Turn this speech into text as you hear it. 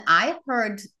I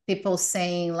heard people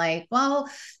saying like, well,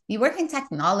 you work in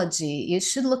technology, you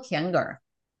should look younger.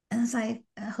 And it's like,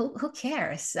 who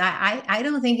cares? I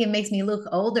don't think it makes me look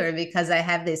older because I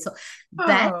have this. So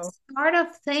that Oh, sort of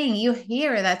thing, you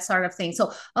hear that sort of thing.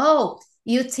 So, oh,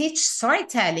 you teach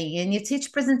storytelling and you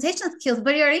teach presentation skills,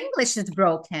 but your English is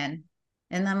broken.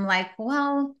 And I'm like,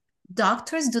 well,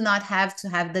 doctors do not have to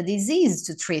have the disease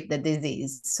to treat the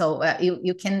disease. So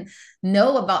you can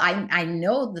know about, I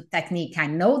know the technique, I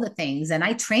know the things, and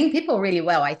I train people really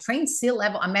well. I train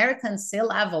C-level, American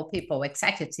C-level people,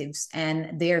 executives,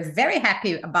 and they're very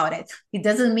happy about it. It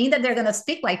doesn't mean that they're going to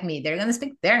speak like me. They're going to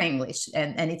speak their English,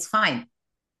 and it's fine.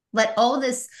 But all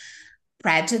this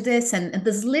prejudice and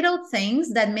these little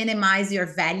things that minimize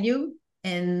your value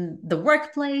in the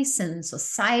workplace and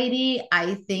society,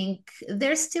 I think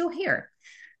they're still here.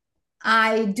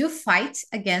 I do fight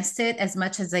against it as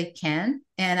much as I can.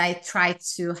 And I try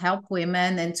to help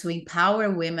women and to empower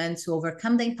women to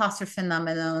overcome the imposter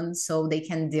phenomenon so they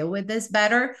can deal with this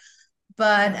better.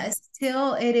 But yeah.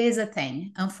 still, it is a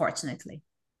thing, unfortunately.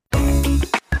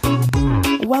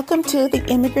 Welcome to the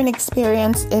Immigrant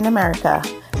Experience in America,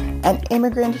 an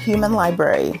immigrant human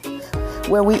library,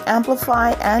 where we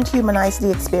amplify and humanize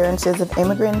the experiences of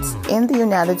immigrants in the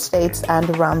United States and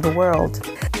around the world.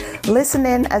 Listen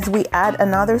in as we add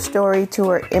another story to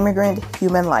our immigrant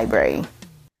human library.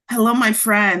 Hello, my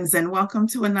friends, and welcome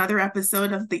to another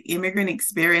episode of the Immigrant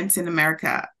Experience in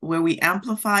America, where we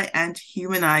amplify and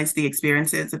humanize the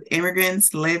experiences of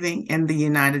immigrants living in the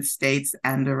United States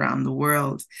and around the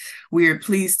world. We are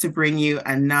pleased to bring you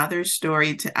another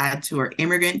story to add to our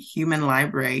immigrant human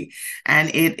library,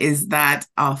 and it is that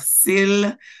of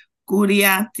Sil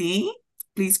Curiati.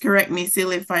 Please correct me,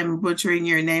 Sil, if I'm butchering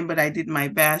your name, but I did my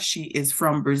best. She is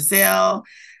from Brazil,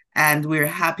 and we're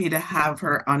happy to have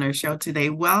her on our show today.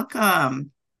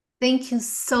 Welcome. Thank you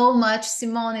so much,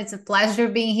 Simone. It's a pleasure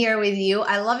being here with you.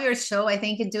 I love your show. I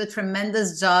think you do a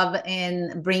tremendous job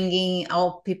in bringing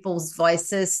all people's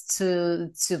voices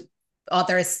to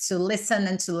others to listen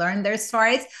and to learn their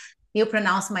stories. You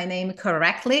pronounce my name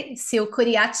correctly, Sil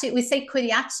Curiachi. We say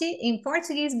Curiachi in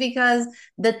Portuguese because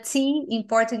the T in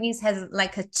Portuguese has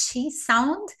like a chi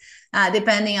sound,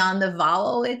 depending on the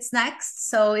vowel it's next.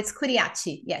 So it's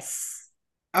Curiachi, yes.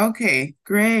 Okay,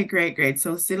 great, great, great.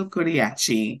 So, Sil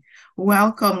Kuriachi,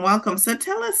 welcome, welcome. So,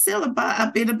 tell us, Sil, about a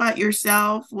bit about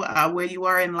yourself, where you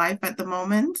are in life at the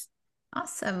moment.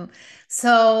 Awesome.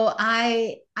 So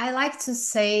I like to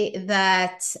say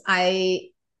that I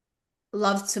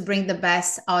love to bring the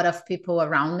best out of people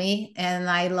around me, and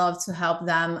I love to help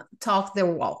them talk their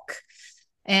walk.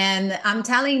 And I'm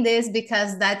telling this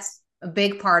because that's a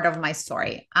big part of my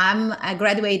story. I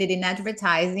graduated in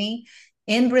advertising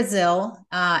in Brazil.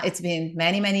 It's been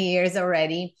many, many years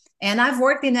already. And I've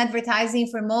worked in advertising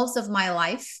for most of my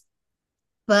life,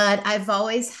 but I've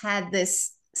always had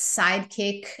this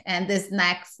sidekick and this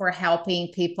knack for helping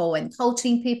people and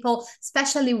coaching people,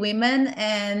 especially women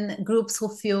and groups who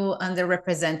feel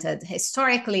underrepresented,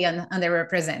 historically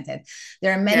underrepresented.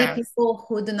 There are many Yes. people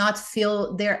who do not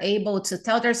feel they're able to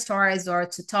tell their stories or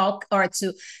to talk or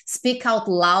to speak out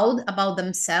loud about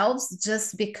themselves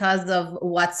just because of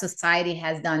what society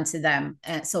has done to them.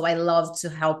 And so I love to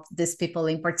help these people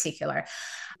in particular.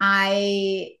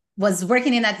 I was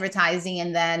working in advertising,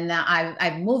 and then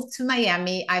I've moved to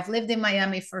Miami. I've lived in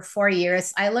Miami for 4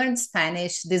 years. I learned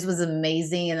Spanish. This was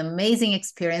amazing, an amazing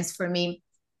experience for me.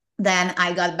 Then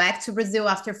I got back to Brazil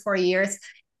after 4 years,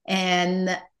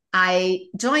 and I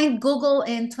joined Google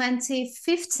in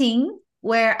 2015,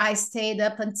 where I stayed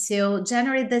up until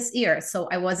January this year. So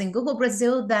I was in Google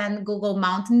Brazil, then Google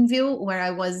Mountain View, where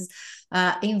I was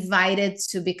invited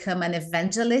to become an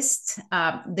evangelist.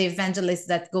 The evangelists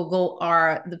at Google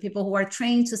are the people who are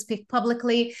trained to speak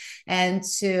publicly and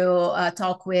to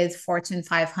talk with Fortune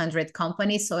 500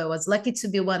 companies. So I was lucky to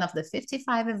be one of the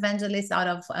 55 evangelists out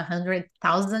of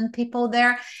 100,000 people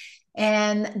there.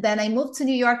 And then I moved to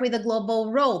New York with a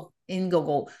global role in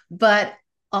Google. But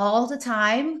all the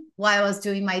time while I was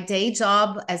doing my day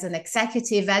job as an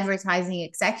executive, advertising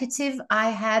executive, I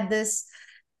had this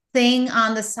thing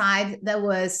on the side that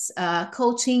was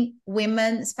coaching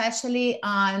women, especially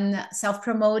on self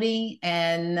promoting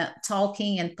and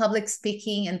talking and public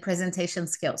speaking and presentation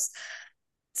skills.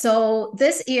 So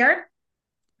this year,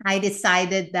 I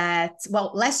decided that,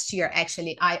 well, last year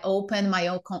actually, I opened my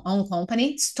own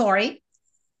company, Story.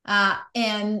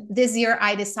 And this year,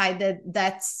 I decided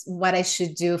that's what I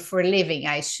should do for a living.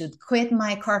 I should quit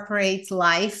my corporate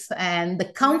life and the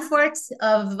Yeah. comfort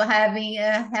of having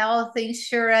a health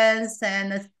insurance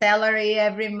and a salary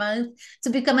every month to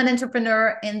become an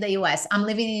entrepreneur in the US. I'm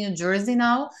living in New Jersey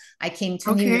now. I came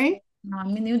to New York Okay.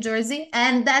 I'm in New Jersey,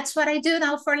 and that's what I do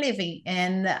now for a living,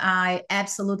 and I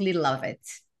absolutely love it.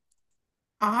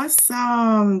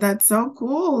 Awesome. That's so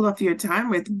cool of your time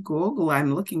with Google.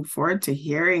 I'm looking forward to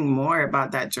hearing more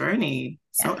about that journey.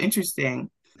 So Yeah.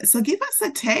 interesting. So give us a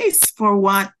taste for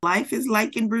what life is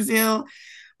like in Brazil.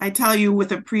 I tell you,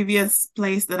 with a previous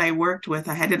place that I worked with,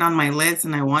 I had it on my list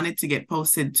and I wanted to get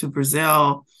posted to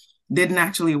Brazil. Didn't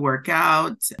actually work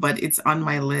out, but it's on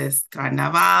my list.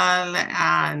 Carnaval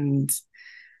and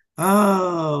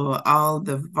all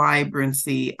the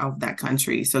vibrancy of that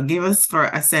country. So give us for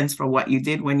a sense for what you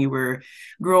did when you were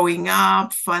growing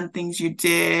up, fun things you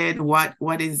did, what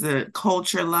is the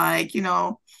culture like,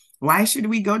 why should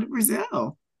we go to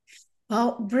Brazil?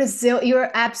 Well, Brazil,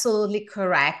 you're absolutely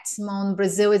correct, Simone.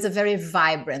 Brazil is a very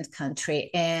vibrant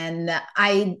country, and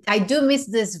I do miss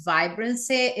this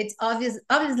vibrancy. It's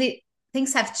obviously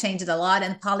things have changed a lot,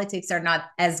 and politics are not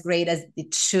as great as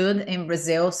it should in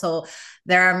Brazil. So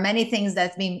there are many things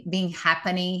that's been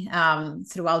happening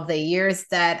throughout the years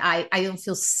that I don't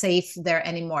feel safe there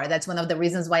anymore. That's one of the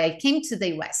reasons why I came to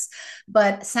the US.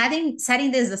 But setting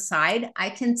this aside, I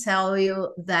can tell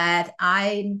you that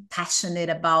I'm passionate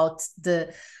about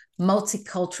the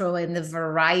multicultural and the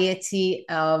variety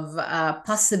of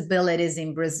possibilities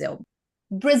in Brazil.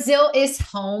 Brazil is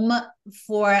home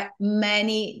for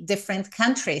many different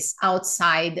countries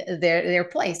outside their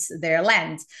place, their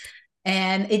land.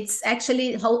 And it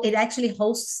actually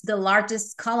hosts the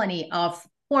largest colony of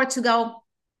Portugal,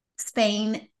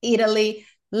 Spain, Italy,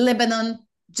 Lebanon,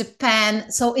 Japan.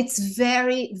 So it's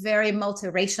very, very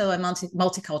multiracial and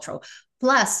multicultural.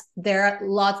 Plus, there are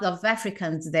lots of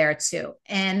Africans there too.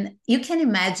 And you can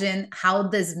imagine how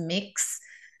this mix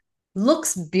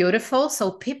looks beautiful.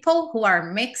 So people who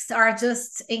are mixed are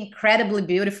just incredibly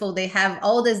beautiful. They have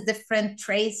all these different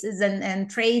traces and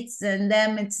traits in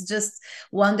them. It's just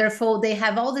wonderful. They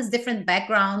have all these different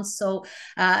backgrounds. So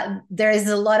there is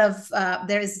a lot of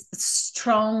there is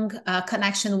strong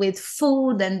connection with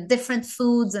food and different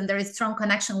foods, and there is strong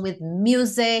connection with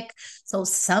music. So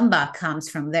samba comes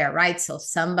from there, right? So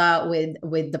samba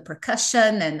with the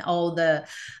percussion and all the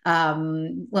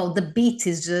the beat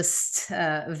is just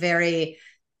very.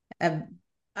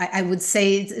 I would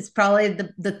say it's probably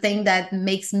the thing that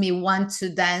makes me want to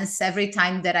dance every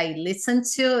time that I listen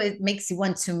to. It makes you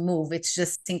want to move. It's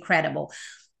just incredible.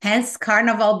 Hence,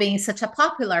 Carnival being such a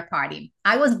popular party.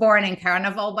 I was born in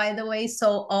Carnival, by the way,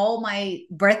 so all my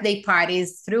birthday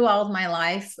parties throughout my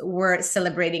life were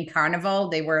celebrating Carnival.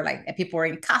 They were like people were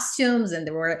in costumes, and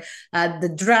there were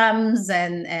the drums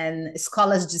and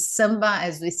escolas de samba,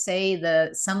 as we say,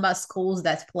 the samba schools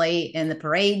that play in the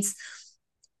parades.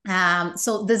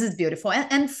 So this is beautiful.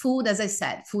 And food, as I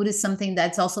said, food is something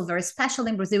that's also very special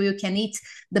in Brazil. You can eat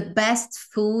the best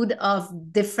food of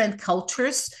different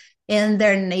cultures in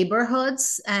their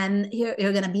neighborhoods, and you're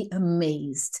going to be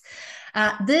amazed.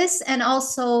 This and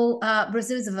also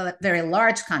Brazil is a very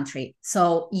large country,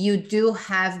 so you do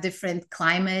have different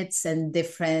climates and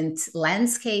different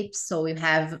landscapes. So you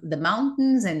have the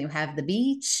mountains, and you have the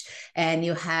beach, and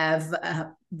you have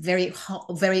very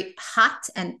hot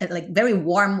and like very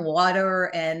warm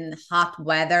water and hot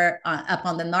weather up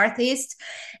on the northeast,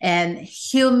 and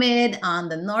humid on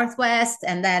the northwest,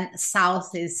 and then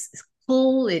south is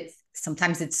cool.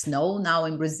 Sometimes it's snow now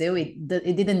in Brazil. It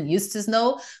didn't used to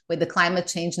snow. With the climate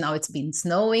change, now it's been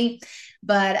snowing.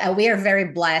 But we are very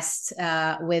blessed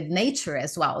with nature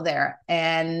as well there.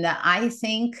 And I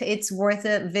think it's worth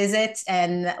a visit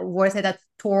and worth it a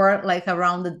tour like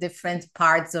around the different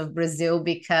parts of Brazil,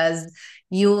 because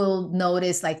you will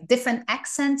notice like different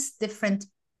accents, different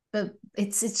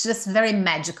it's just very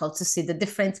magical to see the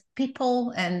different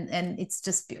people, and it's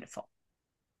just beautiful.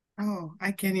 Oh,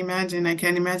 I can imagine. I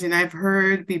can imagine. I've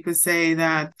heard people say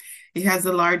that it has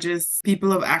the largest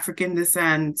people of African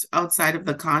descent outside of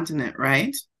the continent,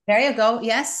 right? There you go.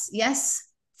 Yes, yes,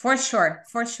 for sure,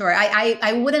 for sure.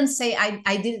 I wouldn't say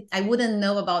I wouldn't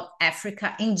know about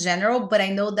Africa in general, but I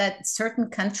know that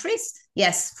certain countries,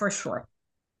 yes, for sure.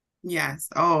 Yes.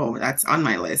 Oh, that's on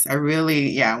my list.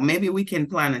 Yeah, maybe we can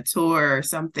plan a tour or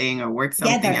something or work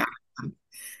something Together. out.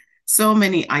 So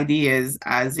many ideas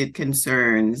as it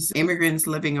concerns immigrants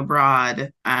living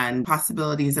abroad and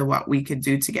possibilities of what we could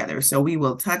do together. So we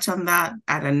will touch on that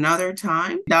at another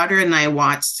time. Daughter and I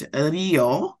watched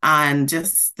Rio, and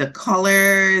just the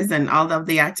colors and all of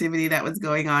the activity that was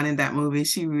going on in that movie.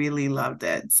 She really loved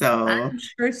it. So I'm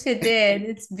sure she did.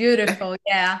 It's beautiful.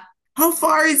 Yeah. how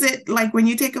far is it, like when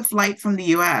you take a flight from the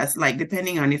US, like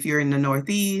depending on if you're in the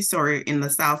Northeast or in the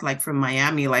South, like from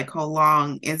Miami, like how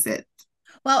long is it?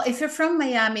 Well, if you're from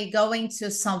Miami going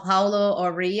to Sao Paulo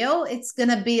or Rio, it's going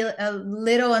to be a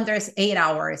little under 8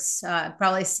 hours,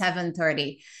 probably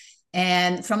 7:30.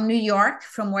 And from New York,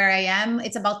 from where I am,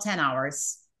 it's about 10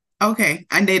 hours. Okay.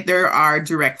 And there are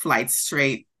direct flights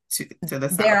straight to the There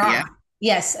south, yeah? are,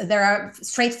 yes, there are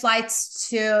straight flights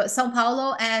to Sao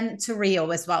Paulo and to Rio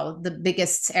as well, the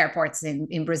biggest airports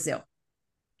in Brazil.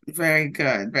 Very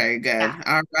good. Very good. Yeah,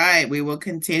 All right. We will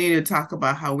continue to talk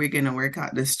about how we're going to work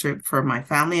out this trip for my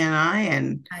family and I,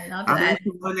 and I love others that.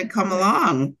 who want to come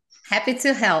along. Happy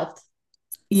to help.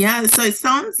 Yeah, so it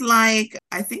sounds like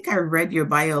I think I read your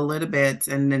bio a little bit,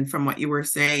 and then from what you were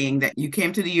saying, that you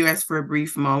came to the US for a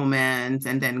brief moment,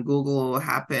 and then Google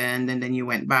happened, and then you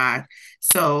went back.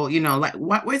 So, like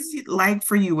what was it like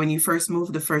for you when you first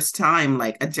moved the first time,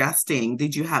 like adjusting?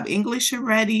 Did you have English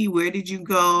already? Where did you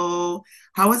go?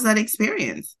 How was that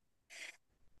experience?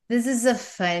 This is a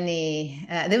funny.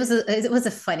 It was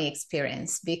a funny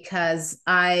experience because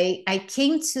I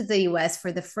came to the U.S.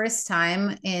 for the first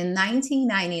time in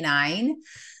 1999.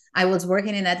 I was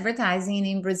working in advertising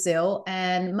in Brazil,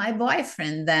 and my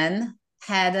boyfriend then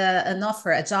had an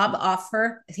offer, a job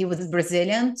offer. He was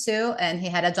Brazilian too, and he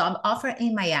had a job offer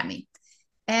in Miami,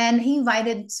 and he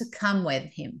invited to come with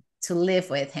him to live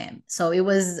with him. So it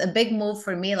was a big move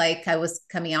for me. Like I was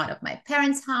coming out of my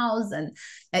parents' house, and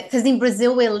because in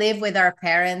Brazil we live with our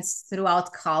parents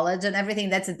throughout college and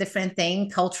everything. That's a different thing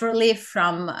culturally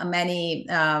from many.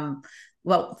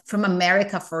 Well, from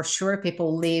America for sure,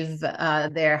 people leave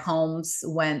their homes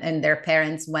when and their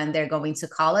parents when they're going to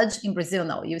college. In Brazil,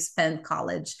 no, you spend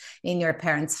college in your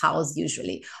parents' house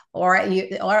usually, or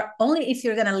only if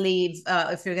you're gonna leave,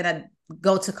 if you're gonna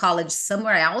go to college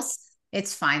somewhere else,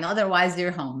 it's fine. Otherwise,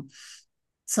 you're home.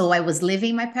 So I was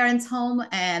leaving my parents' home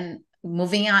and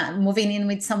moving in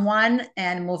with someone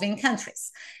and moving countries.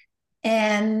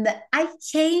 And I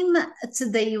came to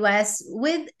the US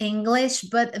with English,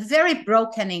 but very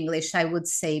broken English, I would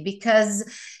say, because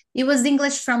it was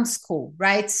English from school,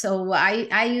 right? So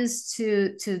I used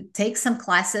to take some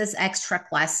classes, extra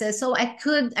classes, so I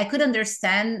could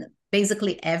understand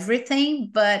basically everything,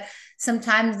 but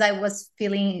sometimes I was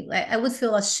feeling like I would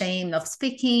feel ashamed of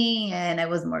speaking, and I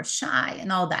was more shy and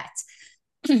all that.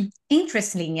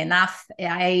 Interestingly enough,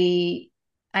 I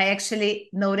actually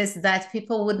noticed that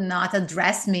people would not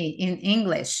address me in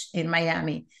English in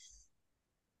Miami.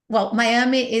 Well,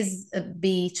 Miami is a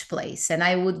beach place, and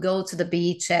I would go to the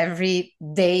beach every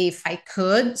day if I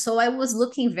could. So I was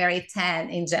looking very tan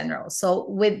in general. So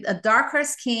with a darker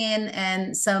skin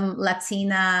and some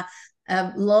Latina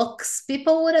looks,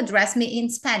 people would address me in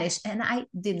Spanish, and I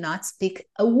did not speak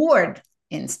a word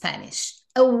in Spanish.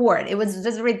 A word. It was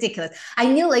just ridiculous. I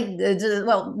knew like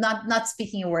well, not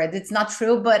speaking a word. It's not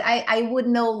true, but I would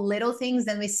know little things.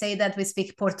 And we say that we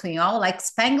speak Portuñol, like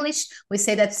Spanglish. We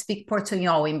say that we speak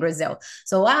Portuñol in Brazil.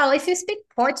 So wow, if you speak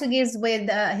Portuguese with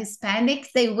Hispanic,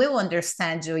 they will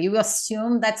understand you. You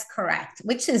assume that's correct,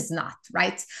 which is not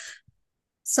right.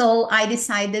 So I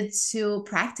decided to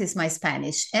practice my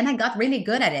Spanish, and I got really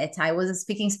good at it. I was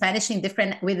speaking Spanish in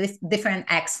different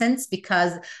accents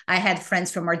because I had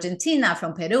friends from Argentina,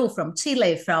 from Peru, from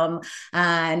Chile, from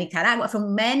Nicaragua,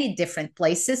 from many different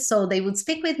places. So they would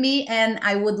speak with me, and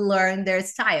I would learn their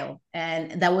style,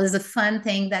 and that was a fun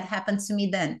thing that happened to me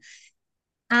then.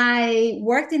 I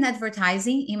worked in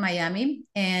advertising in Miami,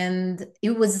 and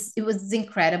it was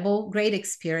incredible, great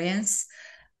experience.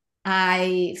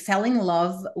 I fell in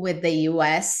love with the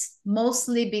US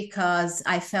mostly because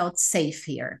I felt safe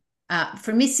here.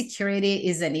 For me, security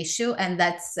is an issue. And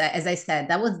that's, as I said,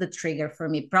 that was the trigger for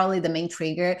me, probably the main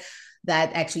trigger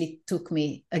that actually brought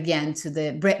me again to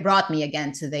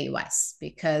the US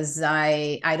because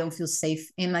I don't feel safe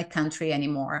in my country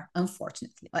anymore,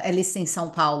 unfortunately, at least in Sao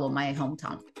Paulo, my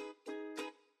hometown.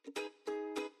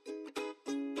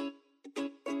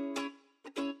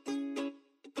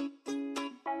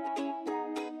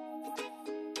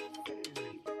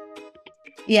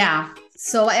 Yeah.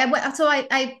 So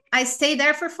I stayed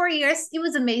there for 4 years. It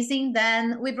was amazing.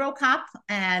 Then we broke up,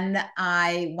 and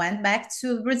I went back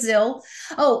to Brazil.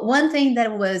 Oh, one thing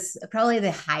that was probably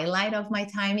the highlight of my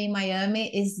time in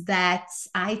Miami is that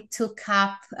I took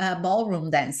up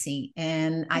ballroom dancing,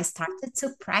 and I started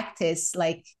to practice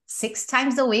like 6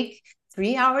 times a week.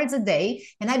 3 hours a day,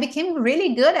 and I became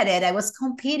really good at it. I was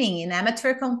competing in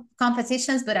amateur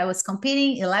competitions, but I was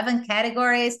competing 11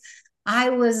 categories.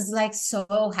 I was like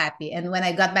so happy. And when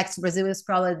I got back to Brazil, it was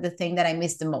probably the thing that I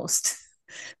missed the most.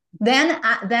 Then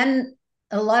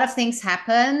a lot of things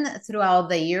happened throughout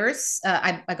the years.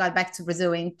 I got back to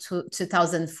Brazil in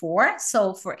 2004.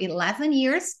 So for 11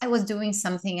 years, I was doing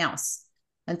something else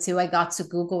until I got to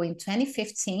Google in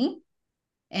 2015.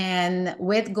 And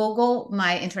with Google,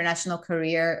 my international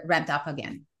career ramped up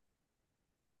again.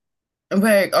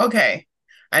 Like, okay.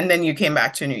 And then you came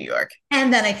back to New York.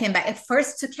 And then I came back at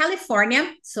first to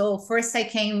California. So first I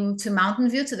came to Mountain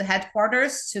View, to the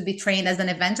headquarters, to be trained as an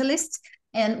evangelist.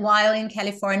 And while in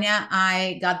California,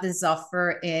 I got this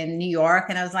offer in New York.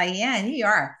 And I was like, yeah, New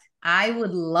York. I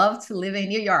would love to live in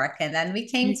New York. And then we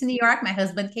came to New York. My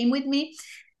husband came with me.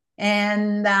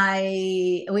 And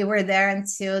we were there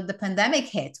until the pandemic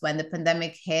hit. When the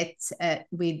pandemic hit,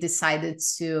 we decided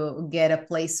to get a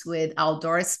place with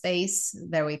outdoor space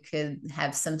that we could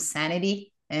have some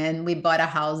sanity. And we bought a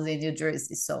house in New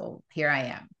Jersey. So here I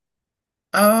am.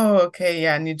 Oh, okay.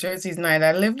 Yeah, New Jersey's nice.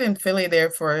 I lived in Philly there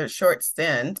for a short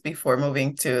stint before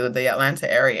moving to the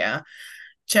Atlanta area.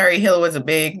 Cherry Hill was a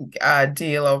big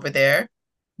deal over there.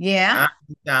 Yeah.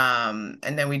 And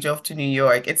then we drove to New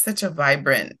York. It's such a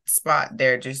vibrant spot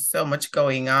there. Just so much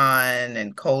going on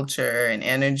and culture and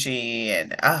energy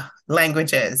and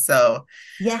languages. So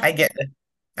Yeah. I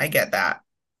get that.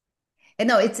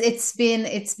 No, it's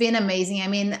been amazing. I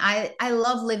mean, I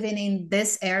love living in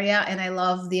this area, and I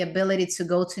love the ability to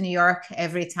go to New York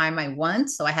every time I want.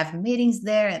 So I have meetings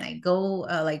there, and I go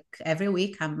like every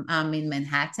week. I'm in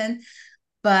Manhattan,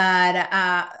 but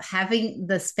having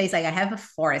the space, like I have a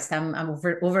forest. I'm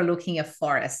overlooking a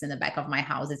forest in the back of my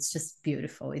house. It's just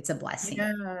beautiful. It's a blessing.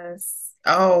 Yes.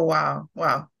 Oh, wow.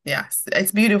 Wow. Yes.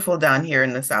 It's beautiful down here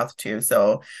in the South too.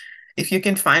 So if you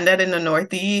can find that in the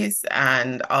Northeast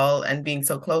and being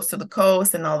so close to the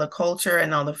coast and all the culture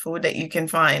and all the food that you can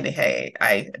find, hey,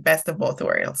 I best of both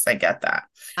worlds. I get that.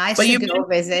 I But you should go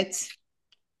visit.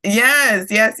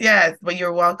 Yes, yes, yes. But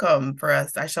you're welcome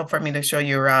for me to show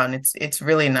you around. It's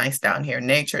really nice down here.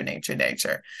 Nature, nature,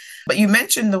 nature. But you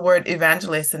mentioned the word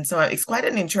evangelist, and so it's quite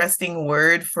an interesting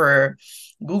word for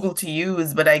Google to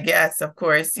use. But I guess, of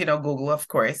course, Google, of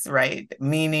course, right?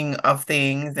 Meaning of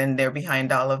things, and they're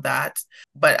behind all of that.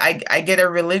 But I get a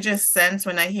religious sense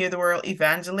when I hear the word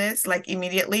evangelist, like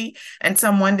immediately. And so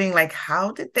I'm wondering, like,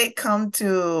 how did they come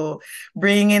to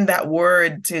bring in that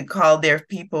word to call their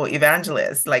people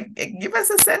evangelists? Like, give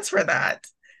us a sense for that.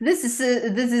 This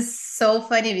is so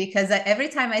funny because every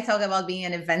time I talk about being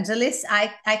an evangelist,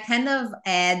 I kind of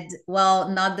add, well,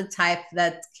 not the type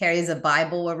that carries a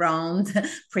Bible around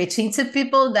preaching to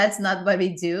people. That's not what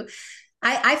we do.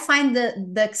 I find the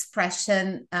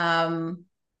expression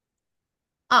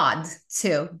odd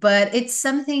too, but it's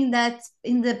something that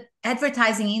in the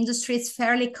advertising industry is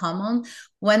fairly common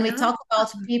when we talk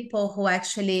about people who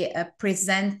actually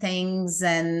present things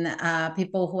and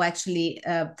people who actually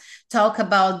talk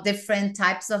about different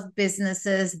types of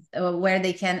businesses where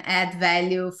they can add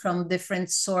value from different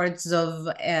sorts of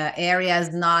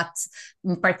areas, not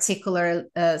in particular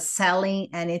selling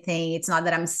anything. It's not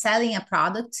that I'm selling a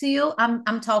product to you.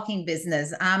 I'm talking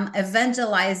business. I'm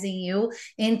evangelizing you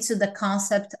into the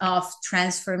concept of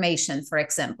transformation, for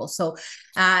example. So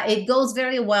it goes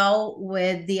very well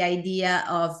with the idea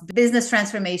of business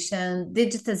transformation,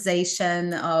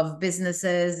 digitization of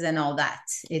businesses, and all that.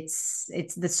 It's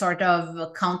the sort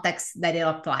of context that it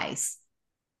applies.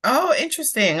 Oh,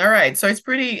 interesting. All right. So it's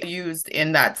pretty used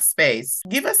in that space.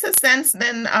 Give us a sense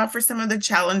then for some of the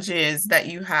challenges that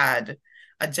you had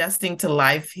adjusting to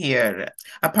life here,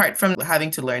 apart from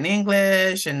having to learn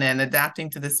English and then adapting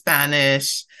to the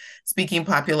Spanish speaking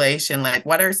population. Like,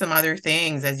 what are some other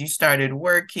things as you started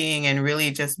working and really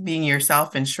just being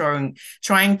yourself and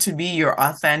trying to be your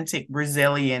authentic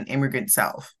Brazilian immigrant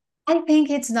self? I think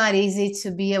it's not easy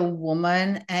to be a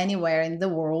woman anywhere in the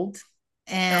world.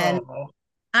 And Oh,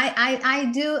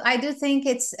 I do think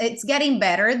it's getting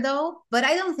better though, but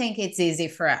I don't think it's easy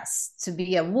for us to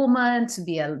be a woman, to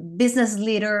be a business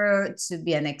leader, to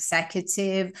be an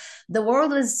executive. The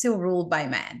world is still ruled by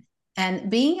men.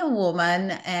 And being a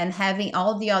woman and having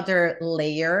all the other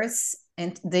layers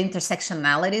and the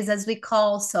intersectionalities, as we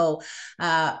call, so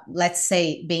let's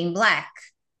say being Black,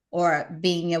 or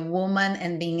being a woman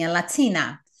and being a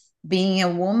Latina, being a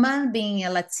woman, being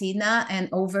a Latina, and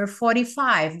over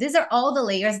 45. These are all the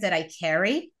layers that I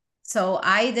carry. So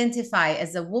I identify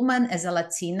as a woman, as a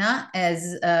Latina, as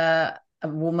a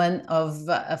woman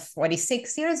of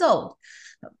 46 years old.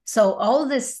 So all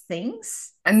these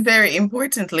things. and very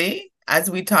importantly, as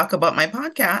we talk about my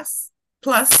podcast,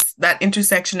 plus that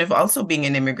intersection of also being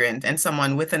an immigrant and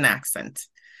someone with an accent.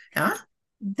 Yeah.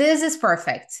 This is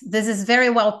perfect. This is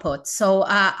very well put. So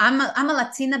I'm a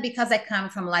Latina because I come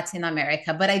from Latin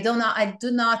America, but I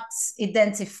do not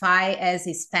identify as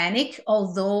Hispanic,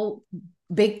 although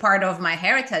big part of my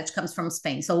heritage comes from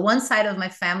Spain. So one side of my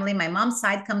family, my mom's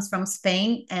side, comes from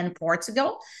Spain and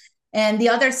Portugal, and the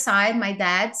other side, my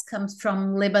dad's, comes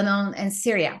from Lebanon and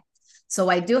Syria. So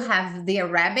I do have the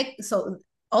Arabic. So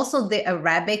also the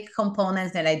Arabic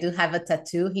components that I do have a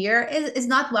tattoo here is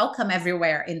not welcome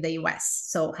everywhere in the US.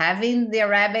 So having the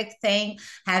Arabic thing,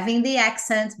 having the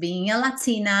accent, being a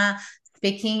Latina,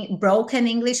 speaking broken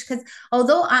English, because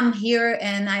although I'm here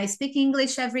and I speak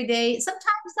English every day,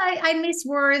 sometimes I miss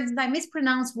words, I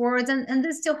mispronounce words, and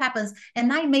this still happens.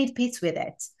 And I made peace with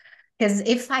it. Because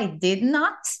if I did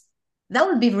not, that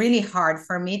would be really hard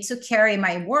for me to carry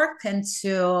my work and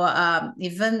to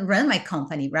even run my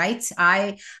company, right?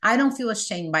 I don't feel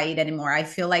ashamed by it anymore. I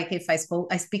feel like if I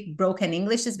speak broken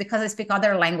English, it's because I speak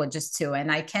other languages too, and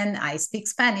I speak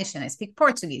Spanish and I speak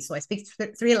Portuguese, so I speak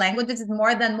three languages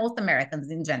more than most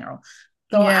Americans in general.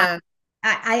 So Yeah.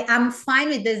 I'm fine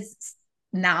with this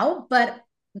now, but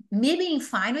me being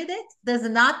fine with it does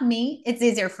not mean it's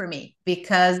easier for me,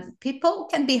 because people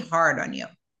can be hard on you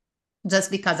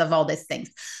just because of all these things.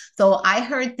 So I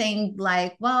heard things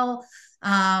like, well,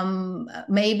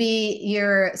 maybe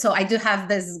so I do have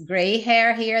this gray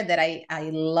hair here that I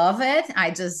love it.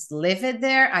 I just leave it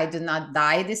there. I do not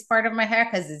dye this part of my hair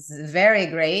because it's very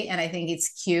gray and I think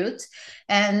it's cute.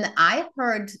 And I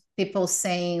heard people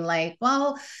saying like,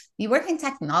 well, you work in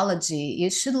technology, you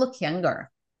should look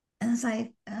younger. And it's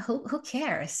like, who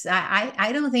cares? I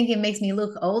don't think it makes me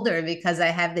look older because I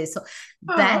have this. So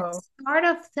that sort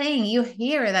of thing, you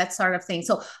hear that sort of thing.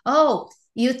 So, oh,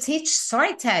 you teach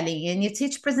storytelling and you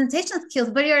teach presentation skills,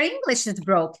 but your English is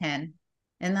broken.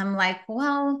 And I'm like,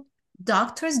 well,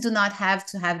 doctors do not have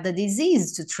to have the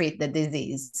disease to treat the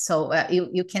disease. So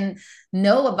you can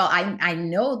know about, I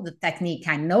know the technique,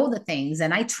 I know the things,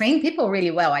 and I train people really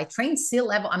well. I train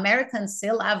American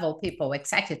C-level people,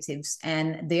 executives,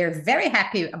 and they're very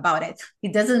happy about it.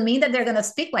 It doesn't mean that they're going to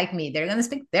speak like me. They're going to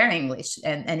speak their English,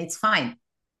 and it's fine.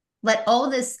 But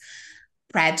all this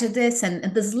prejudice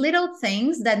and these little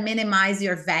things that minimize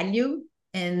your value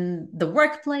in the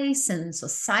workplace and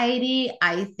society,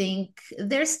 I think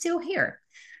they're still here.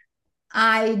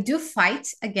 I do fight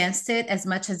against it as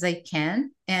much as I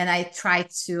can. And I try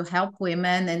to help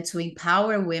women and to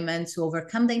empower women to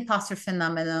overcome the imposter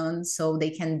phenomenon so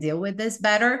they can deal with this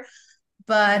better.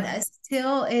 But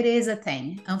still, it is a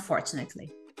thing,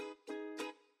 unfortunately.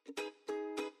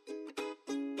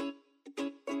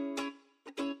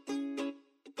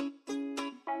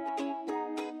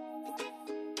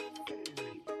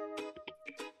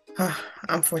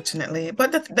 Unfortunately.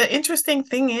 But the interesting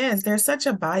thing is there's such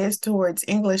a bias towards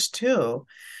English too,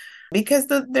 because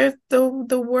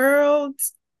the world,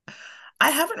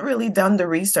 I haven't really done the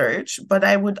research, but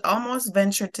I would almost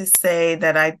venture to say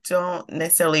that I don't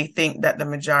necessarily think that the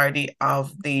majority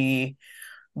of the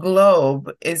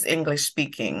globe is English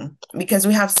speaking, because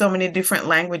we have so many different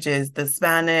languages.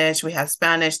 We have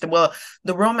Spanish, the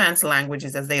Romance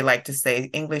languages, as they like to say,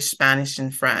 English, Spanish,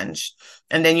 and French.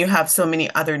 And then you have so many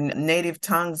other native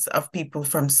tongues of people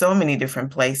from so many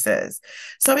different places.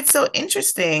 So it's so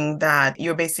interesting that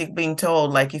you're basically being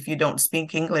told, like, if you don't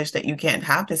speak English, that you can't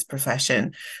have this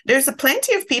profession. There's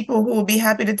plenty of people who will be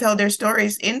happy to tell their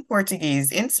stories in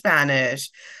Portuguese, in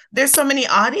Spanish. There's so many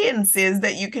audiences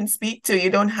that you can speak to. You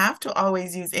don't have to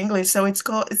always use English. So it's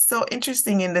so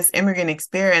interesting in this immigrant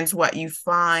experience, what you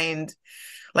find,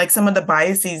 like some of the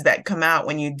biases that come out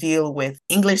when you deal with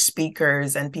English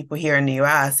speakers and people here in the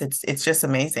US. It's just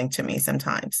amazing to me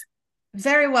sometimes.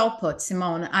 Very well put,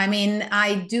 Simone. I mean,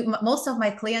 most of my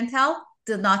clientele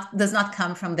does not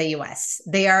come from the US.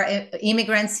 They are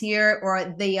immigrants here,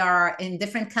 or they are in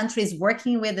different countries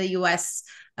working with the US,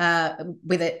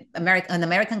 with an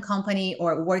American company,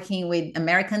 or working with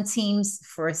American teams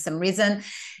for some reason.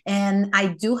 And I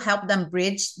do help them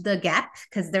bridge the gap,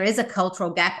 because there is a cultural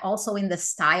gap also in the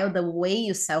style, the way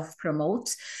you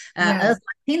self-promote. As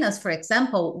Latinas, for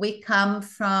example, we come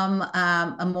from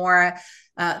a more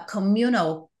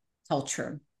communal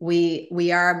culture.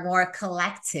 We are more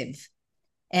collective.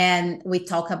 And we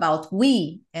talk about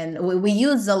we, and we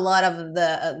use a lot of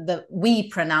the we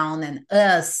pronoun and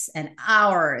us and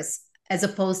ours, as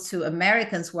opposed to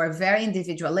Americans who are very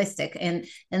individualistic. And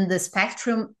in the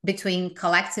spectrum between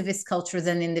collectivist cultures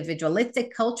and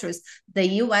individualistic cultures, the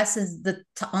US is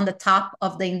on the top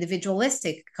of the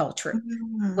individualistic culture,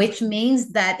 which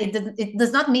means that it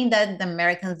does not mean that the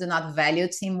Americans do not value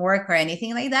teamwork or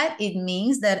anything like that. It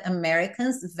means that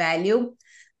Americans value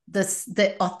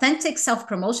the authentic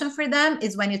self-promotion. For them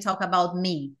is when you talk about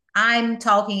me. I'm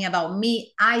talking about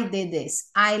me. I did this.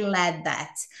 I led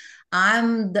that.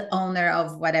 I'm the owner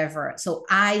of whatever. So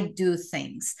I do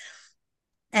things.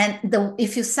 And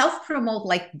if you self-promote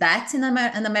like that in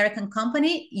an American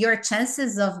company, your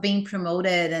chances of being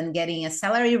promoted and getting a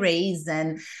salary raise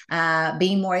and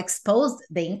being more exposed,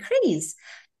 they increase.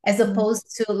 as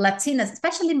opposed to Latinas,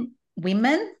 especially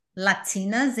women,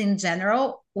 Latinas in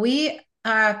general. We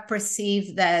are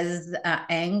perceived as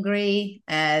angry,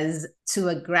 as too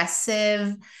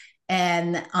aggressive.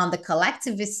 And on the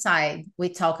collectivist side, we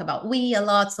talk about we a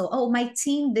lot. So, oh, my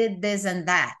team did this and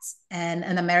that. And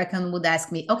an American would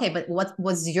ask me, okay, but what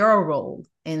was your role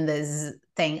in this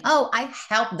thing? Oh, I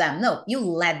helped them. No, you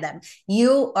led them.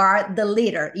 You are the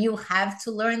leader. You have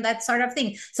to learn that sort of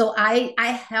thing. So I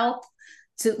help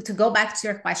to go back to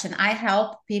your question. I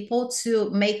help people to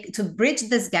bridge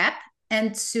this gap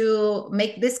and to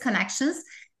make these connections,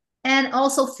 and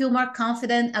also feel more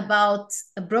confident about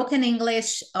broken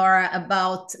English or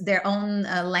about their own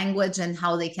language and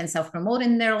how they can self-promote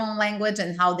in their own language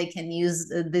and how they can use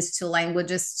these two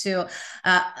languages to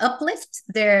uplift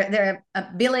their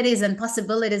abilities and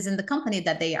possibilities in the company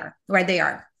that they are, where they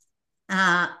are.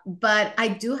 But I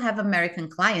do have American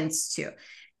clients too.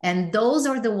 And those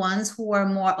are the ones who are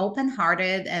more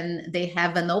open-hearted and they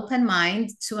have an open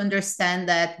mind to understand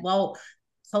that, well,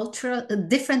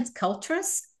 different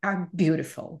cultures are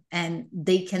beautiful and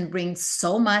they can bring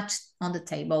so much on the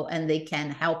table and they can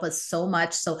help us so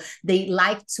much. So they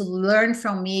like to learn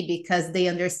from me because they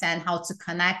understand how to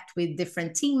connect with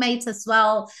different teammates as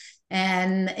well.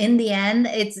 And in the end,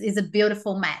 it's a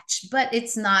beautiful match, but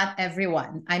it's not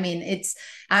everyone. I mean,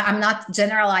 I'm not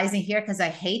generalizing here because I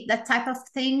hate that type of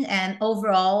thing. And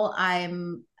overall,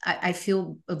 I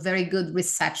feel a very good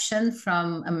reception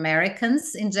from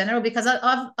Americans in general, because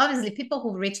obviously people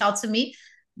who reach out to me,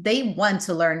 they want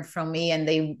to learn from me and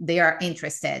they are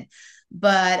interested.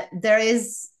 But there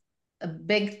is a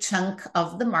big chunk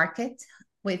of the market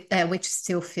which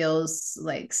still feels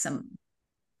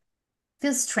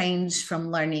strange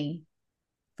from learning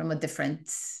from a different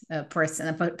person,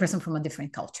 a person from a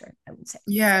different culture, I would say.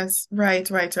 Yes, right.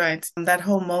 That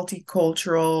whole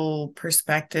multicultural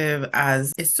perspective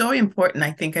is so important, I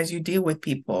think, as you deal with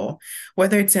people,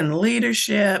 whether it's in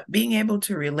leadership, being able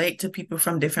to relate to people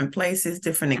from different places,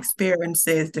 different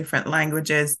experiences, different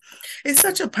languages. It's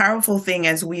such a powerful thing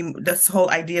this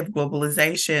whole idea of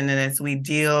globalization, and as we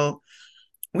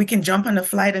can jump on a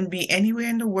flight and be anywhere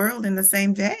in the world in the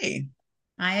same day.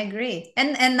 I agree.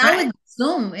 And now with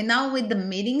Zoom, and now with the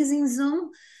meetings in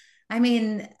Zoom, I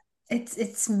mean,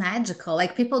 it's magical.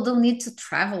 Like, people don't need to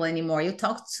travel anymore. You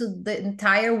talk to the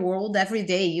entire world every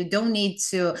day. You don't need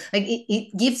to, like,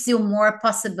 it gives you more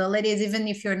possibilities, even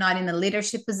if you're not in a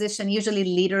leadership position. Usually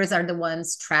leaders are the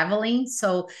ones traveling.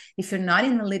 So if you're not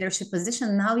in a leadership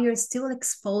position, now you're still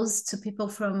exposed to people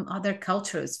from other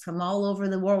cultures from all over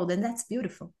the world. And that's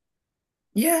beautiful.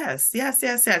 Yes.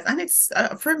 And it's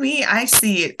for me, I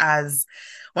see it as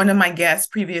one of my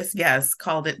previous guests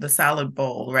called it the salad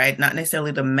bowl, right? Not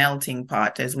necessarily the melting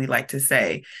pot, as we like to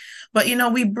say. But,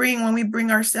 when we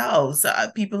bring ourselves,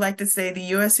 people like to say the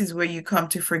US is where you come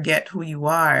to forget who you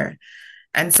are.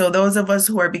 And so those of us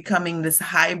who are becoming this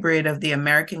hybrid of the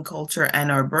American culture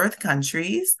and our birth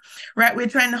countries, right, we're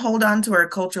trying to hold on to our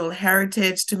cultural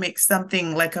heritage to make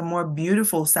something like a more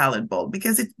beautiful salad bowl,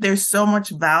 because there's so much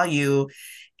value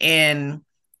in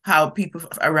how people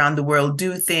around the world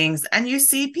do things. And you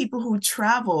see people who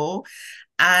travel,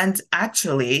 and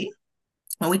actually,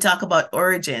 when we talk about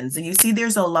origins, and you see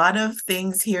there's a lot of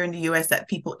things here in the US that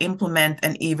people implement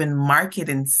and even market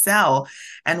and sell.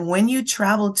 And when you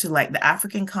travel to like the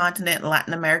African continent,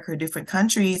 Latin America, or different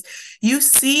countries, you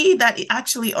see that it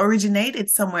actually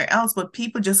originated somewhere else, but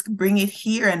people just bring it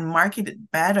here and market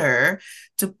it better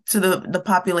to the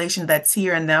population that's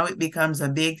here. And now it becomes a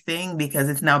big thing because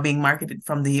it's now being marketed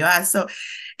from the US. So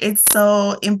it's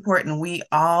so important. We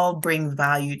all bring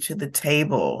value to the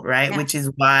table, right? Yeah. Which is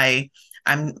why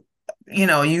I'm,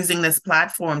 using this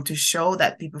platform to show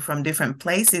that people from different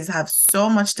places have so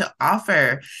much to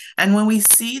offer. And when we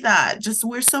see that,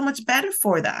 we're so much better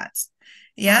for that.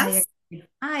 Yes.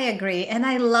 I agree. And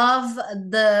I love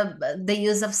the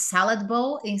use of salad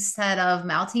bowl instead of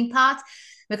melting pot,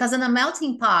 because in a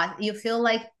melting pot, you feel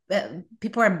like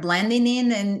people are blending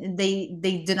in and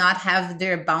they do not have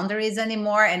their boundaries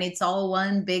anymore. And it's all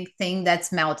one big thing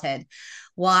that's melted.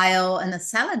 While in a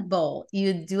salad bowl,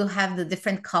 you do have the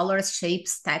different colors,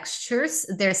 shapes, textures.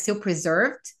 They're still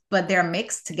preserved, but they're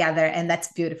mixed together, and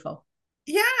that's beautiful.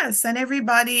 Yes, and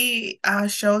everybody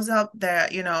shows up there,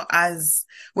 as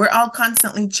we're all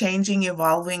constantly changing,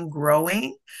 evolving,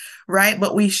 growing, right?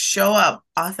 But we show up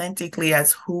authentically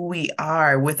as who we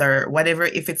are with our whatever,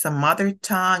 if it's a mother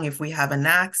tongue, if we have an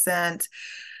accent.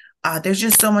 There's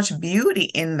just so much beauty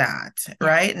in that,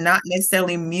 right? Not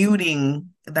necessarily muting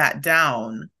that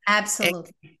down.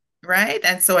 Absolutely. Right.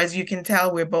 And so, as you can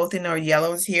tell, we're both in our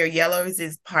yellows here. Yellows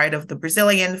is part of the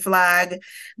Brazilian flag,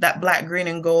 that black, green,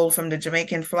 and gold from the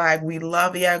Jamaican flag. We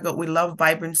love yellow. We love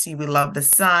vibrancy. We love the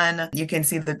sun. You can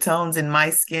see the tones in my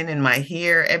skin, in my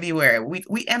hair, everywhere.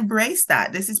 We embrace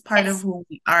that. This is part of Yes. who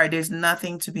we are. There's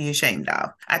nothing to be ashamed of.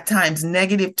 At times,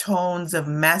 negative tones of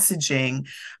messaging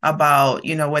about,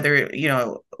 whether,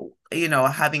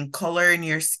 having color in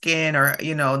your skin or,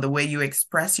 the way you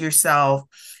express yourself.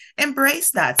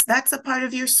 Embrace that. That's a part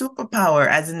of your superpower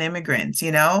as an immigrant,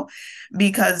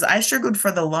 because I struggled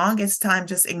for the longest time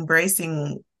just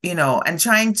embracing, and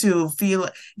trying to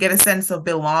get a sense of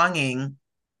belonging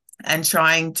and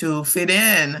trying to fit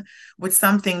in with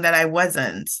something that I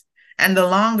wasn't. And the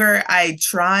longer I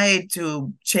tried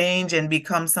to change and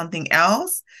become something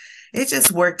else, it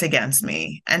just worked against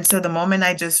me. And so the moment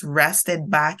I just rested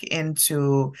back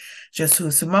into just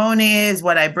who Simone is,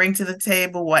 what I bring to the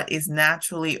table, what is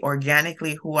naturally,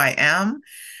 organically who I am,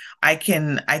 I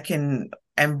can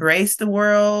embrace the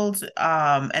world,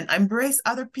 and embrace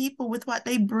other people with what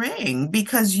they bring,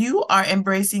 because you are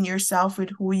embracing yourself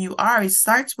with who you are. It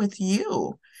starts with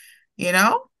you, you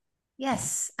know?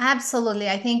 Yes, absolutely.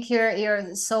 I think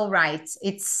you're so right.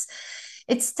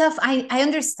 It's tough. I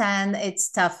understand it's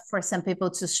tough for some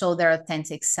people to show their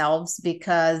authentic selves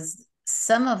because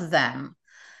some of them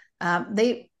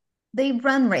they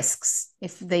run risks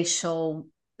if they show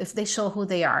who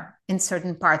they are in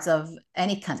certain parts of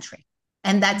any country,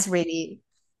 and that's really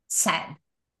sad.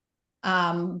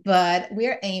 But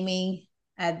we're aiming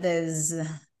at this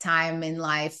time in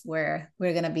life where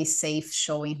we're going to be safe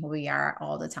showing who we are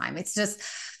all the time. It's just,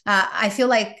 I feel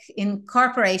like in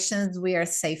corporations, we are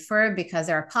safer because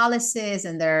there are policies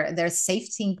and there's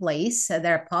safety in place.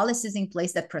 There are policies in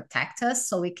place that protect us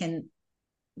so we can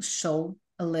show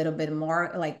a little bit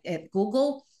more. Like at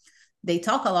Google, they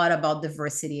talk a lot about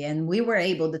diversity, and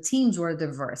the teams were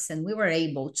diverse and we were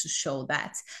able to show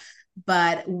that.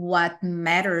 But what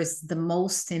matters the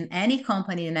most in any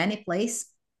company, in any place,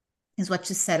 is what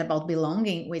you said about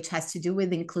belonging, which has to do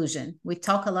with inclusion. We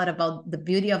talk a lot about the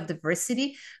beauty of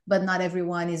diversity, but not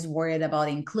everyone is worried about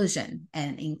inclusion.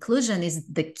 And inclusion is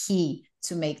the key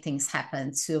to make things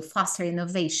happen, to foster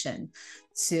innovation,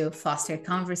 to foster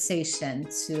conversation,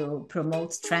 to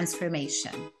promote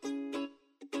transformation.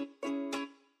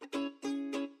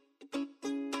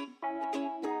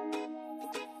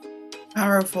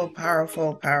 Powerful,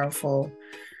 powerful, powerful.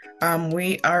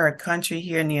 We are a country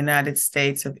here in the United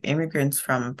States of immigrants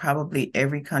from probably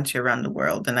every country around the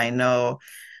world. And I know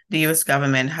the US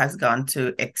government has gone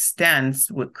to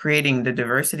extents with creating the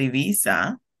diversity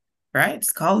visa, right?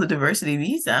 It's called the diversity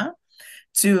visa,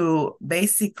 to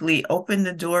basically open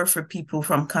the door for people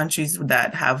from countries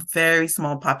that have very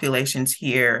small populations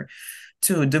here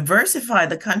to diversify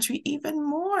the country even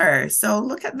more. So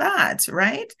look at that,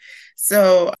 right?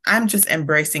 So I'm just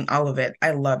embracing all of it.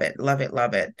 I love it, love it,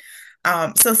 love it.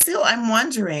 So still, I'm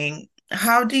wondering,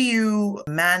 how do you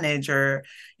manage, or,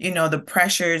 the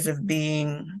pressures of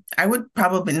being, I would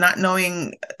probably not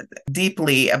knowing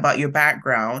deeply about your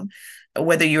background,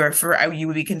 whether you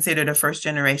would be considered a first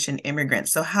generation immigrant.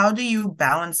 So how do you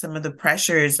balance some of the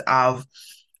pressures of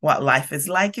what life is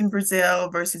like in Brazil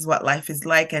versus what life is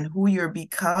like and who you're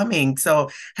becoming?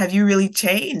 So have you really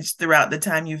changed throughout the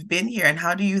time you've been here? And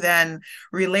how do you then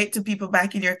relate to people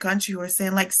back in your country who are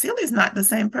saying, like, Silly's not the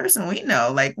same person we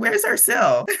know? Like, where's our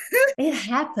Sil? It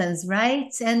happens,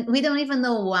 right? And we don't even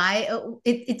know why.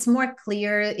 It's more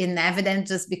clear in evidence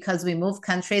just because we move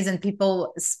countries and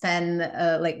people spend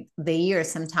like the year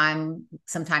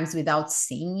sometimes without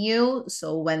seeing you.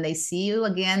 So when they see you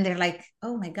again, they're like,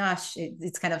 oh my gosh,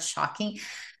 it's kind of shocking.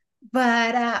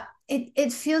 But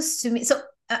it feels to me. So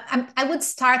I would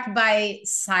start by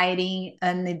citing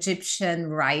an Egyptian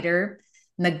writer,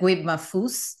 Naguib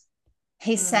Mahfouz.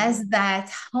 He says that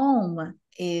home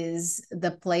is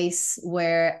the place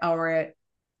where our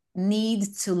need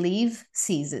to live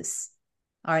ceases,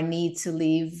 our need to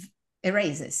live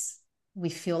erases. We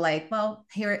feel like, well,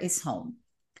 here is home.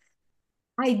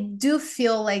 I do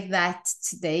feel like that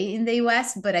today in the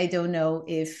US, but I don't know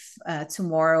if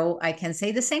tomorrow I can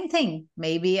say the same thing.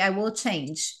 Maybe I will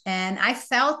change. And I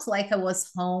felt like I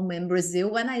was home in Brazil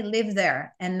when I lived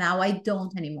there, and now I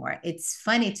don't anymore. It's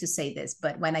funny to say this,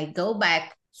 but when I go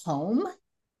back home,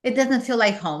 it doesn't feel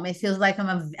like home. It feels like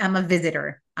I'm a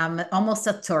visitor. I'm almost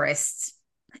a tourist.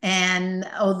 And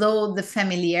although the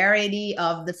familiarity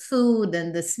of the food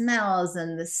and the smells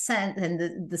and the scent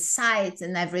and the sights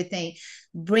and everything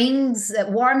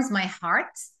warms my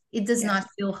heart, it does not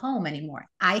feel home anymore.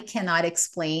 I cannot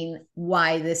explain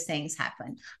why these things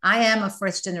happen. I am a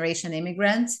first generation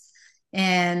immigrant.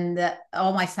 and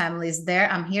all my family is there.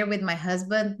 I'm here with my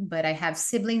husband, but I have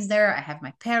siblings there. I have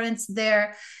my parents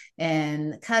there,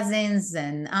 and cousins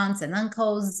and aunts and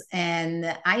uncles,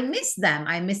 and I miss them.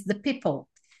 I miss the people.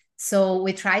 So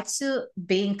we try to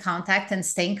be in contact and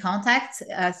stay in contact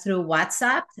through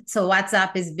WhatsApp. So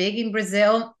WhatsApp is big in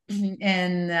Brazil,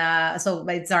 and so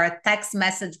it's our text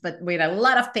message, but with a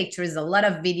lot of pictures, a lot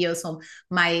of videos. So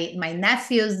my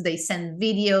nephews, they send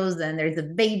videos, and there's a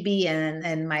baby,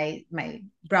 and my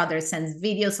brother sends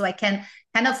videos, so I can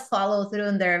kind of follow through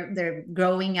in their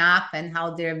growing up and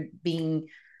how they're being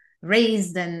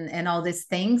raised and all these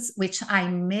things, which I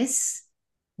miss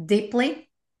deeply.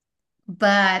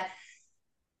 But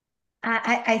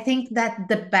I think that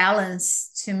the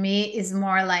balance to me is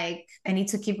more like I need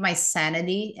to keep my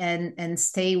sanity and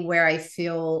stay where I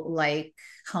feel like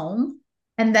home,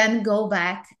 and then go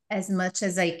back as much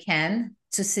as I can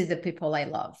to see the people I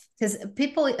love. Because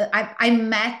I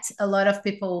met a lot of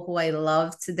people who I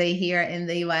love today here in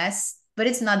the US, but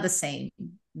it's not the same.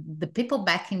 The people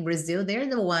back in Brazil, they're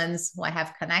the ones who I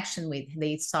have connection with.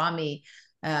 They saw me.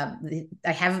 I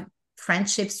have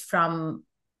friendships from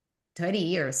 30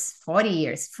 years, 40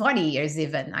 years, 40 years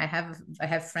even. I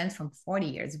have friends from 40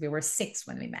 years. We were 6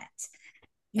 when we met.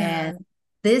 Yeah. And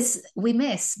this we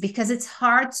miss because it's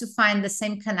hard to find the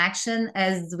same connection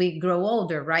as we grow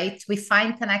older, right? We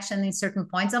find connection in certain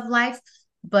points of life,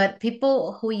 but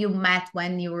people who you met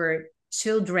when you were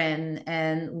children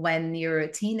and when you're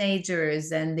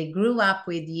teenagers and they grew up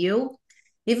with you,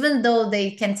 even though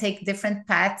they can take different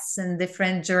paths and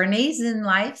different journeys in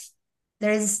life,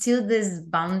 there is still this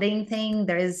bonding thing.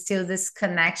 There is still this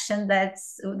connection that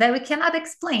we cannot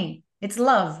explain. It's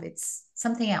love. It's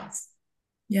something else.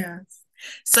 Yes.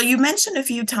 So you mentioned a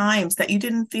few times that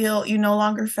you no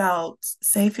longer felt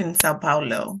safe in Sao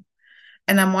Paulo.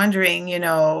 And I'm wondering,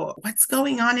 what's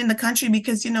going on in the country?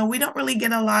 Because, we don't really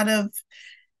get a lot of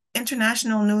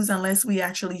international news unless we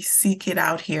actually seek it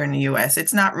out here in the US.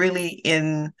 It's not really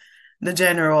in the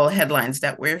general headlines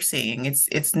that we're seeing.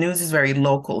 It's news is very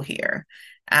local here.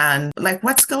 And like,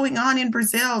 what's going on in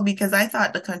Brazil? Because I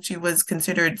thought the country was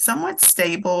considered somewhat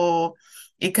stable,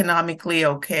 economically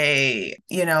okay.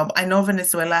 I know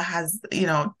Venezuela has,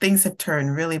 things have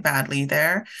turned really badly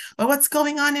there. But what's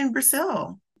going on in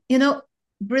Brazil?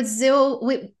 Brazil,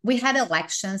 we had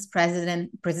elections,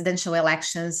 presidential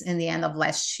elections in the end of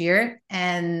last year,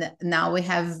 and now we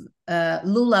have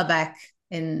Lula back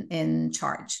in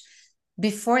charge.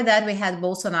 Before that, we had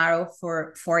Bolsonaro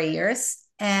for 4 years,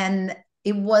 and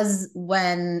it was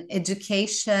when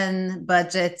education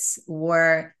budgets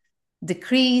were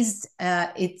decreased.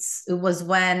 It was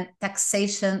when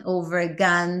taxation over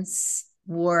guns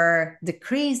were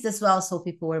decreased as well, so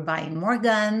people were buying more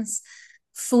guns.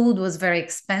 Food was very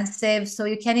expensive. So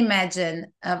you can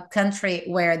imagine a country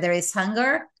where there is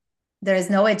hunger, there is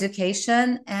no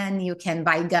education, and you can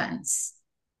buy guns.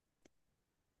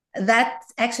 That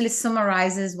actually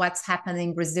summarizes what's happened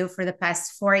in Brazil for the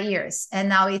past 4 years. And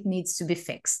now it needs to be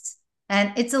fixed.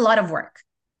 And it's a lot of work.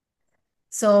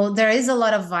 So there is a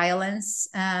lot of violence.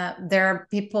 There are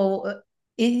people...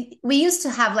 we used to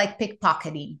have like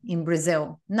pickpocketing in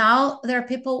Brazil. Now there are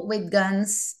people with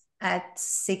guns at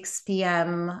 6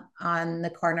 p.m. on the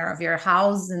corner of your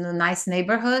house in a nice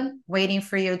neighborhood, waiting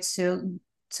for you to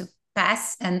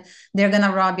pass, and they're going to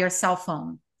rob your cell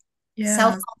phone. Yeah.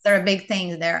 Cell phones are a big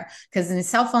thing there, because in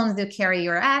cell phones, you carry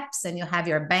your apps and you have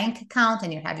your bank account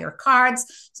and you have your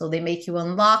cards. So they make you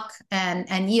unlock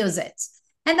and use it.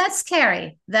 And that's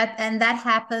scary. That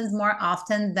happens more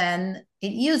often than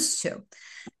it used to.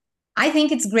 I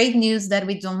think it's great news that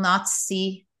we do not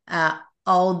see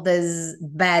all this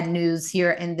bad news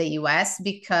here in the US,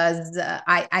 because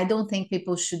I don't think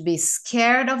people should be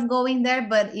scared of going there,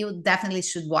 but you definitely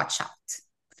should watch out.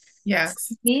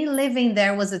 Yes. Me living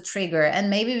there was a trigger, and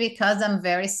maybe because I'm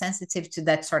very sensitive to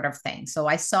that sort of thing. So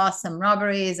I saw some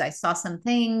robberies, I saw some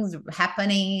things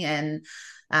happening, and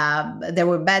there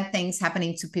were bad things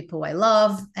happening to people I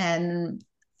love, and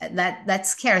that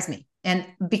scares me. And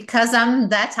because I'm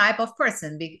that type of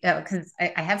person, because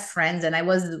I have friends, and I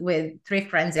was with 3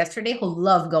 friends yesterday who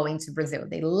love going to Brazil.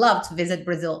 They love to visit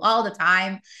Brazil all the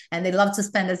time, and they love to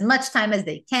spend as much time as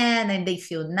they can, and they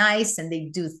feel nice, and they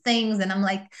do things. And I'm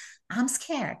like, I'm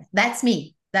scared. That's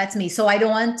me. So I don't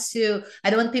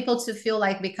want people to feel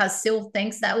like because Sil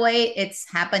thinks that way,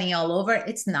 it's happening all over.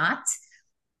 It's not.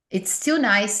 It's still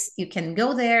nice. You can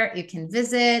go there, you can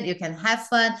visit, you can have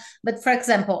fun. But for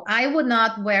example, I would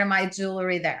not wear my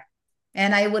jewelry there.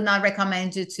 And I would not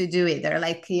recommend you to do either.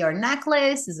 Like, your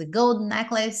necklace is a gold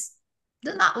necklace.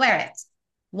 Do not wear it.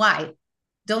 Why?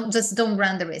 Don't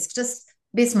run the risk. Just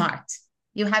be smart.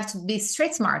 You have to be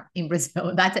street smart in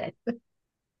Brazil. That's it.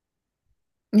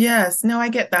 Yes, no, I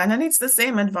get that. And it's the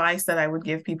same advice that I would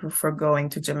give people for going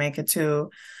to Jamaica too.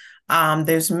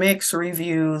 There's mixed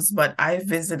reviews, but I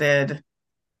visited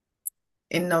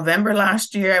in November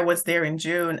last year. I was there in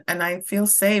June, and I feel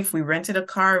safe. We rented a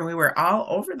car and we were all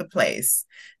over the place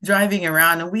driving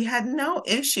around, and we had no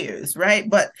issues, right?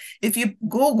 But if you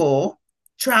Google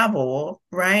travel,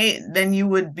 right, then you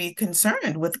would be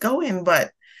concerned with going.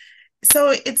 But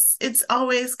so it's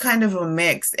always kind of a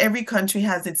mix. Every country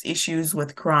has its issues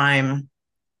with crime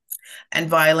and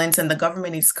violence, and the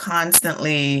government is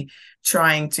constantly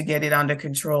trying to get it under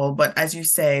control. But as you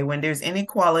say, when there's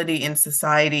inequality in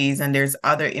societies and there's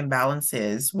other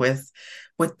imbalances with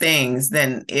things,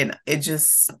 then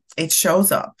it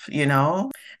shows up, you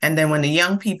know? And then when the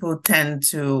young people tend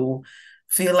to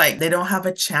feel like they don't have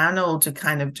a channel to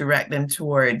kind of direct them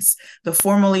towards the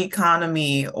formal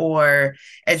economy or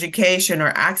education or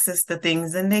access to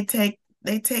things, then they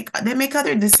make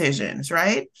other decisions,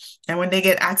 right? And when they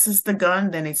get access to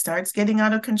gun, then it starts getting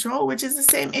out of control, which is the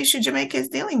same issue Jamaica is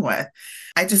dealing with.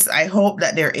 I hope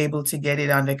that they're able to get it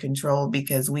under control,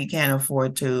 because we can't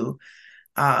afford to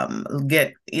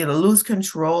lose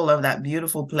control of that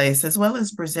beautiful place, as well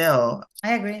as Brazil.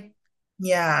 I agree.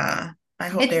 Yeah, I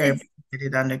hope they're able to get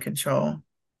it under control.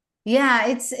 Yeah,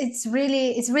 it's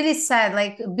really sad.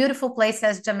 Like a beautiful place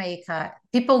as Jamaica,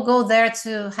 people go there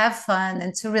to have fun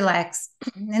and to relax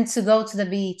and to go to the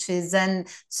beaches and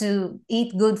to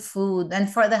eat good food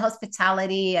and for the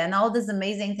hospitality and all these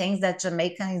amazing things that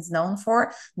Jamaica is known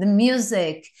for, the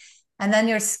music, and then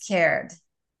you're scared.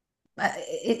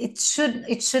 It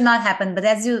should not happen, but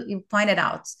as you pointed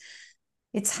out,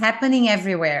 it's happening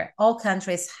everywhere. All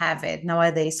countries have it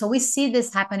nowadays. So we see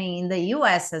this happening in the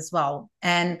US as well.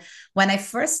 And when I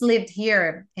first lived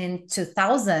here in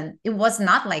 2000, it was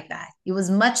not like that. It was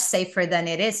much safer than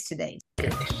it is today.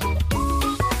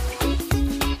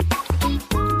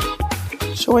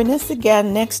 Join us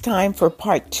again next time for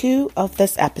part 2 of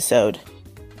this episode.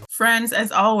 Friends,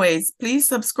 as always, please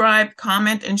subscribe,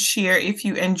 comment, and share if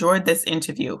you enjoyed this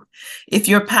interview. If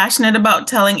you're passionate about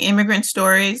telling immigrant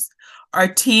stories, our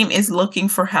team is looking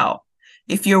for help.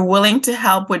 If you're willing to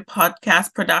help with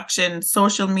podcast production,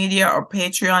 social media, or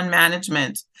Patreon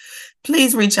management,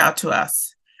 please reach out to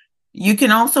us. You can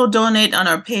also donate on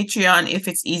our Patreon if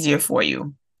it's easier for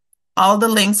you. All the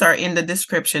links are in the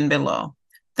description below.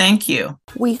 Thank you.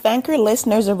 We thank our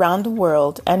listeners around the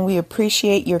world, and we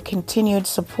appreciate your continued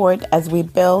support as we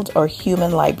build our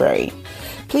human library.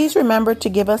 Please remember to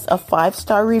give us a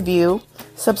 5-star review,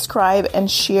 subscribe, and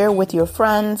share with your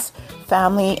friends,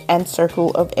 family, and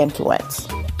circle of influence.